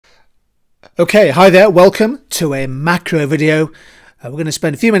Okay, hi there, welcome to a macro video. We're going to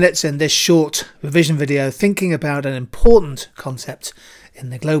spend a few minutes in this short revision video thinking about an important concept in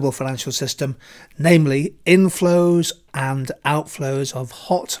the global financial system, namely inflows and outflows of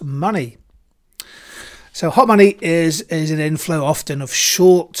hot money. So hot money is an inflow often of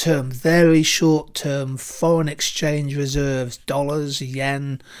short-term, very short-term foreign exchange reserves, dollars,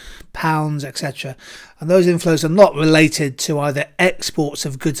 yen, pounds, etc. And those inflows are not related to either exports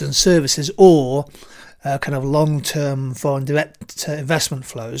of goods and services or kind of long-term foreign direct investment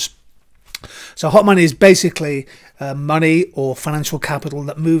flows. So hot money is basically money or financial capital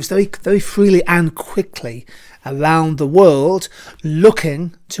that moves very, very freely and quickly around the world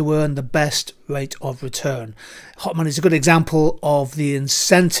looking to earn the best rate of return. Hot money is a good example of the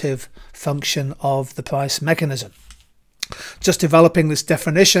incentive function of the price mechanism. Just developing this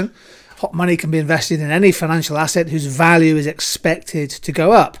definition, hot money can be invested in any financial asset whose value is expected to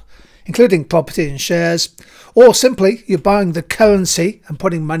go up, including property and shares, or simply you're buying the currency and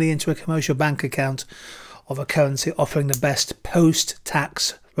putting money into a commercial bank account of a currency offering the best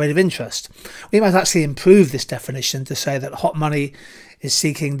post-tax rate of interest. We might actually improve this definition to say that hot money is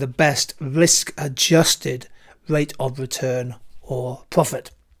seeking the best risk-adjusted rate of return or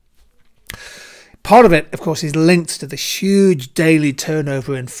profit. Part of it, of course, is linked to the huge daily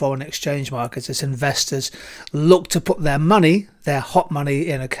turnover in foreign exchange markets as investors look to put their money, their hot money,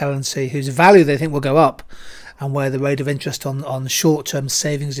 in a currency whose value they think will go up and where the rate of interest on short-term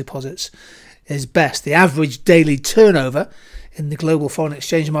savings deposits is best. The average daily turnover in the global foreign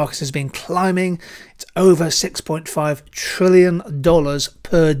exchange markets has been climbing. It's over $6.5 trillion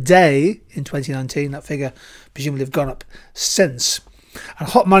per day in 2019. That figure presumably have gone up since. And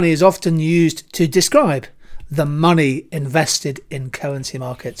hot money is often used to describe the money invested in currency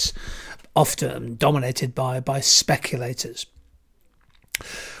markets, often dominated by speculators.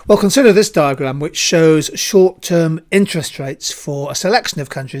 Well, consider this diagram, which shows short-term interest rates for a selection of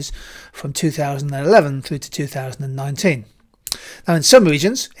countries from 2011 through to 2019. Now, in some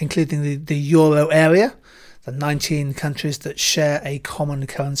regions, including the euro area, the 19 countries that share a common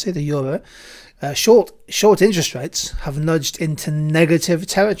currency, the euro, short interest rates have nudged into negative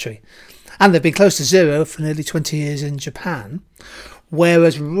territory, and they've been close to zero for nearly 20 years in Japan,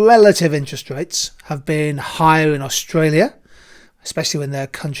 whereas relative interest rates have been higher in Australia, especially when their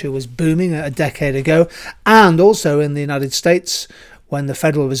country was booming a decade ago, and also in the United States when the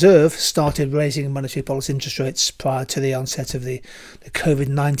Federal Reserve started raising monetary policy interest rates prior to the onset of the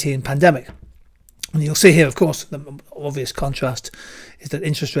COVID-19 pandemic. And you'll see here, of course, the obvious contrast is that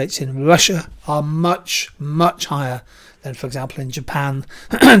interest rates in Russia are much, much higher than, for example, in Japan,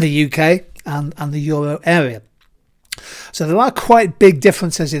 the UK and the euro area. So there are quite big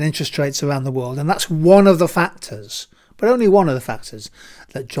differences in interest rates around the world, and that's one of the factors, but only one of the factors,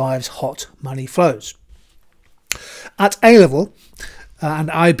 that drives hot money flows. At A-level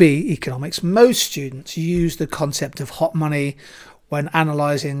and IB economics, most students use the concept of hot money when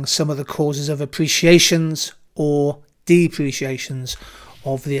analysing some of the causes of appreciations or depreciations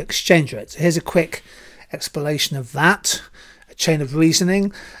of the exchange rate. So here's a quick explanation of that, a chain of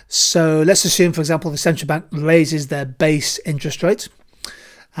reasoning. So let's assume, for example, the central bank raises their base interest rate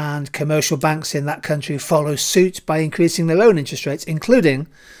and commercial banks in that country follow suit by increasing their own interest rates, including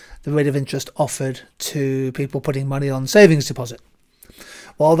the rate of interest offered to people putting money on savings deposit.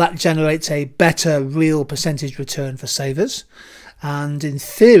 Well, that generates a better real percentage return for savers. And in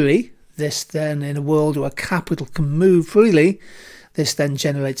theory, this then, in a world where capital can move freely, this then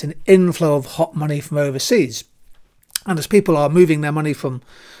generates an inflow of hot money from overseas. And as people are moving their money from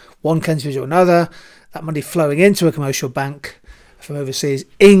one country to another, that money flowing into a commercial bank from overseas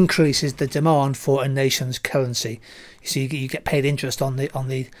increases the demand for a nation's currency. So you get paid interest on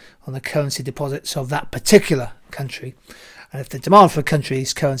the currency deposits of that particular country. And if the demand for a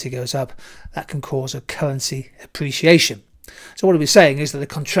country's currency goes up, that can cause a currency appreciation. So what we're saying is that the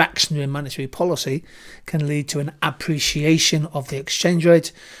contraction in monetary policy can lead to an appreciation of the exchange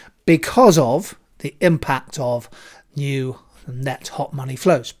rate because of the impact of new net hot money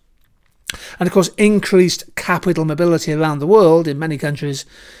flows. And of course, increased capital mobility around the world in many countries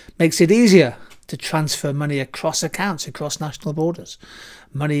makes it easier to transfer money across accounts, across national borders.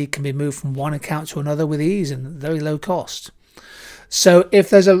 Money can be moved from one account to another with ease and very low cost. So if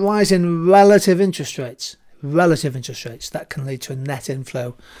there's a rise in relative interest rates, that can lead to a net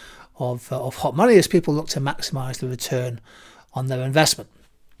inflow of hot money as people look to maximise the return on their investment.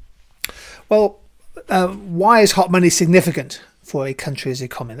 Well, why is hot money significant for a country's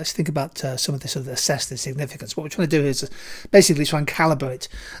economy? Let's think about some of this, sort of assess the significance. What we're trying to do is basically try and calibrate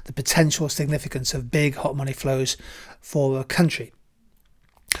the potential significance of big hot money flows for a country.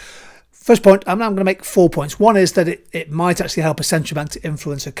 First point, I'm going to make 4 points. One is that it might actually help a central bank to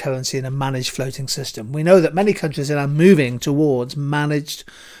influence a currency in a managed floating system. We know that many countries are moving towards managed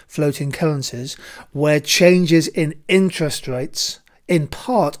floating currencies where changes in interest rates in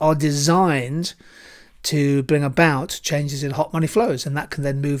part are designed to bring about changes in hot money flows, and that can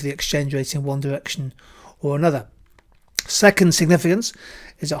then move the exchange rate in one direction or another. Second significance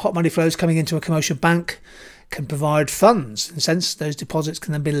is that hot money flows coming into a commercial bank can provide funds. In a sense, those deposits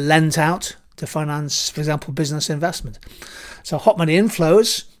can then be lent out to finance, for example, business investment. So hot money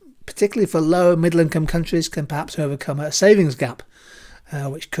inflows, particularly for low and middle income countries, can perhaps overcome a savings gap,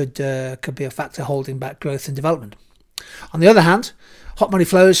 which could be a factor holding back growth and development. On the other hand, hot money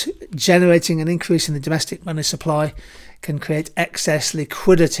flows generating an increase in the domestic money supply can create excess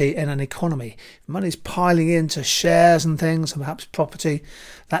liquidity in an economy. Money's piling into shares and things, and perhaps property.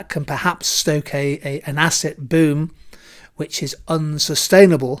 That can perhaps stoke an asset boom, which is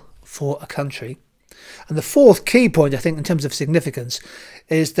unsustainable for a country. And the fourth key point, I think, in terms of significance,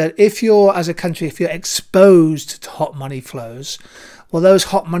 is that if you're, as a country, if you're exposed to hot money flows, well, those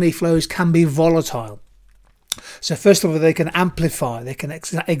hot money flows can be volatile. So first of all, they can amplify, they can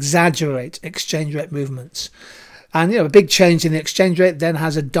exaggerate exchange rate movements. And a big change in the exchange rate then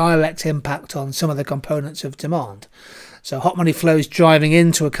has a direct impact on some of the components of demand. So hot money flows driving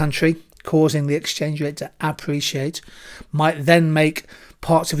into a country, causing the exchange rate to appreciate, might then make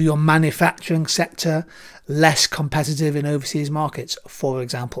parts of your manufacturing sector less competitive in overseas markets, for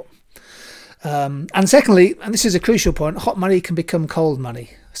example. And secondly, and this is a crucial point, hot money can become cold money.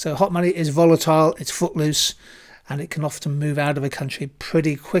 So hot money is volatile, it's footloose, and it can often move out of a country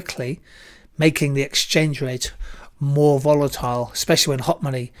pretty quickly, making the exchange rate more volatile, especially when hot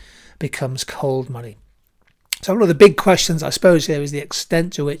money becomes cold money. So one of the big questions, I suppose, here is the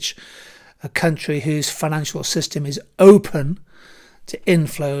extent to which a country whose financial system is open to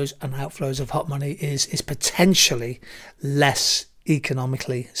inflows and outflows of hot money is potentially less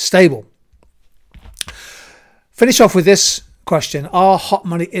economically stable. Finish off with this question: are hot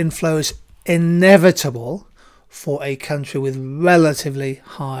money inflows inevitable for a country with relatively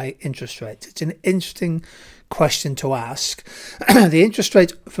high interest rates? It's an interesting question to ask. The interest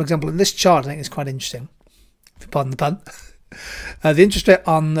rate, for example, in this chart, I think is quite interesting, if you pardon the pun. The interest rate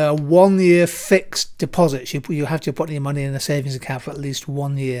on the 1 year fixed deposits, you have to put your money in a savings account for at least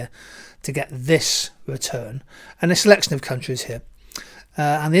 1 year to get this return, and a selection of countries here.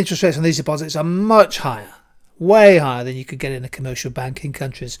 And the interest rates on these deposits are much higher, way higher than you could get in a commercial bank in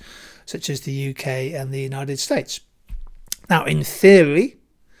countries such as the UK and the United States. Now, in theory,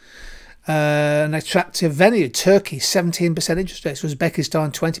 an attractive venue, Turkey, 17% interest rates,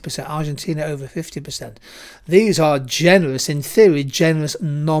 Uzbekistan 20%, Argentina over 50%. These are generous, in theory, generous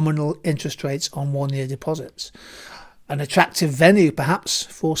nominal interest rates on 1 year deposits. An attractive venue, perhaps,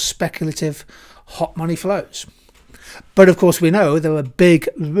 for speculative hot money flows. But of course, we know there are big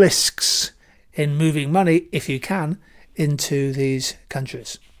risks in moving money, if you can, into these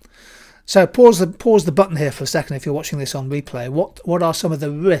countries. So pause the button here for a second if you're watching this on replay. What are some of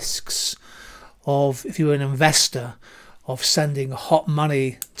the risks of, if you're an investor, of sending hot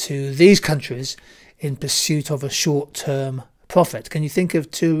money to these countries in pursuit of a short-term profit? Can you think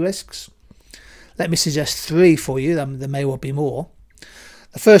of 2 risks? Let me suggest 3 for you. There may well be more.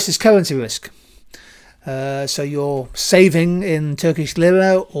 The first is currency risk. So you're saving in Turkish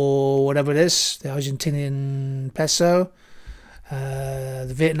lira or whatever it is, the Argentinian peso,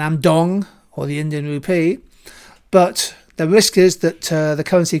 the Vietnam dong or the Indian rupee, but the risk is that the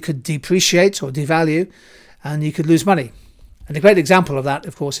currency could depreciate or devalue and you could lose money. And a great example of that,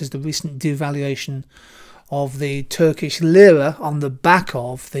 of course, is the recent devaluation of the Turkish lira on the back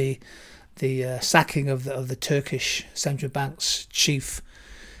of the sacking of the Turkish central bank's chief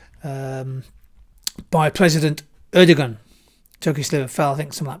by President Erdogan. Turkish lira fell, I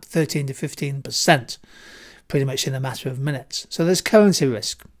think, something like 13 to 15%, pretty much in a matter of minutes. So there's currency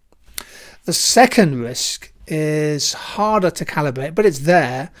risk. The second risk is harder to calibrate, but it's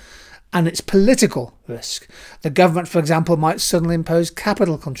there, and it's political risk. The government, for example, might suddenly impose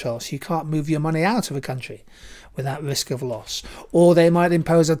capital control, so you can't move your money out of a country without risk of loss. Or they might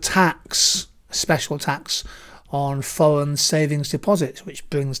impose a tax, a special tax, on foreign savings deposits, which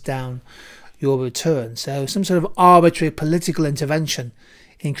brings down your return. So some sort of arbitrary political intervention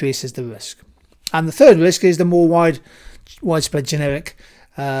increases the risk. And the third risk is the more widespread generic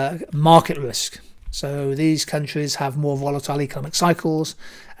market risk. So these countries have more volatile economic cycles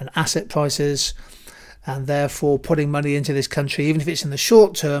and asset prices, and therefore putting money into this country, even if it's in the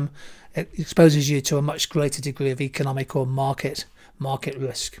short term, it exposes you to a much greater degree of economic or market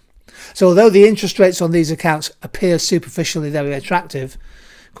risk. So although the interest rates on these accounts appear superficially very attractive,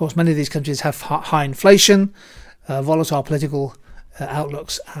 Of course, many of these countries have high inflation, volatile political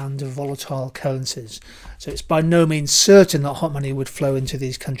outlooks and volatile currencies. So it's by no means certain that hot money would flow into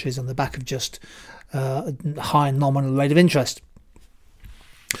these countries on the back of just a high nominal rate of interest.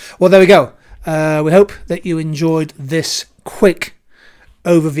 Well, there we go. We hope that you enjoyed this quick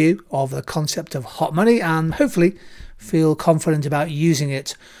overview of the concept of hot money and hopefully feel confident about using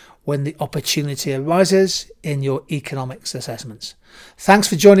it when the opportunity arises in your economics assessments. Thanks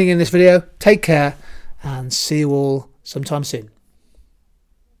for joining in this video. Take care and see you all sometime soon.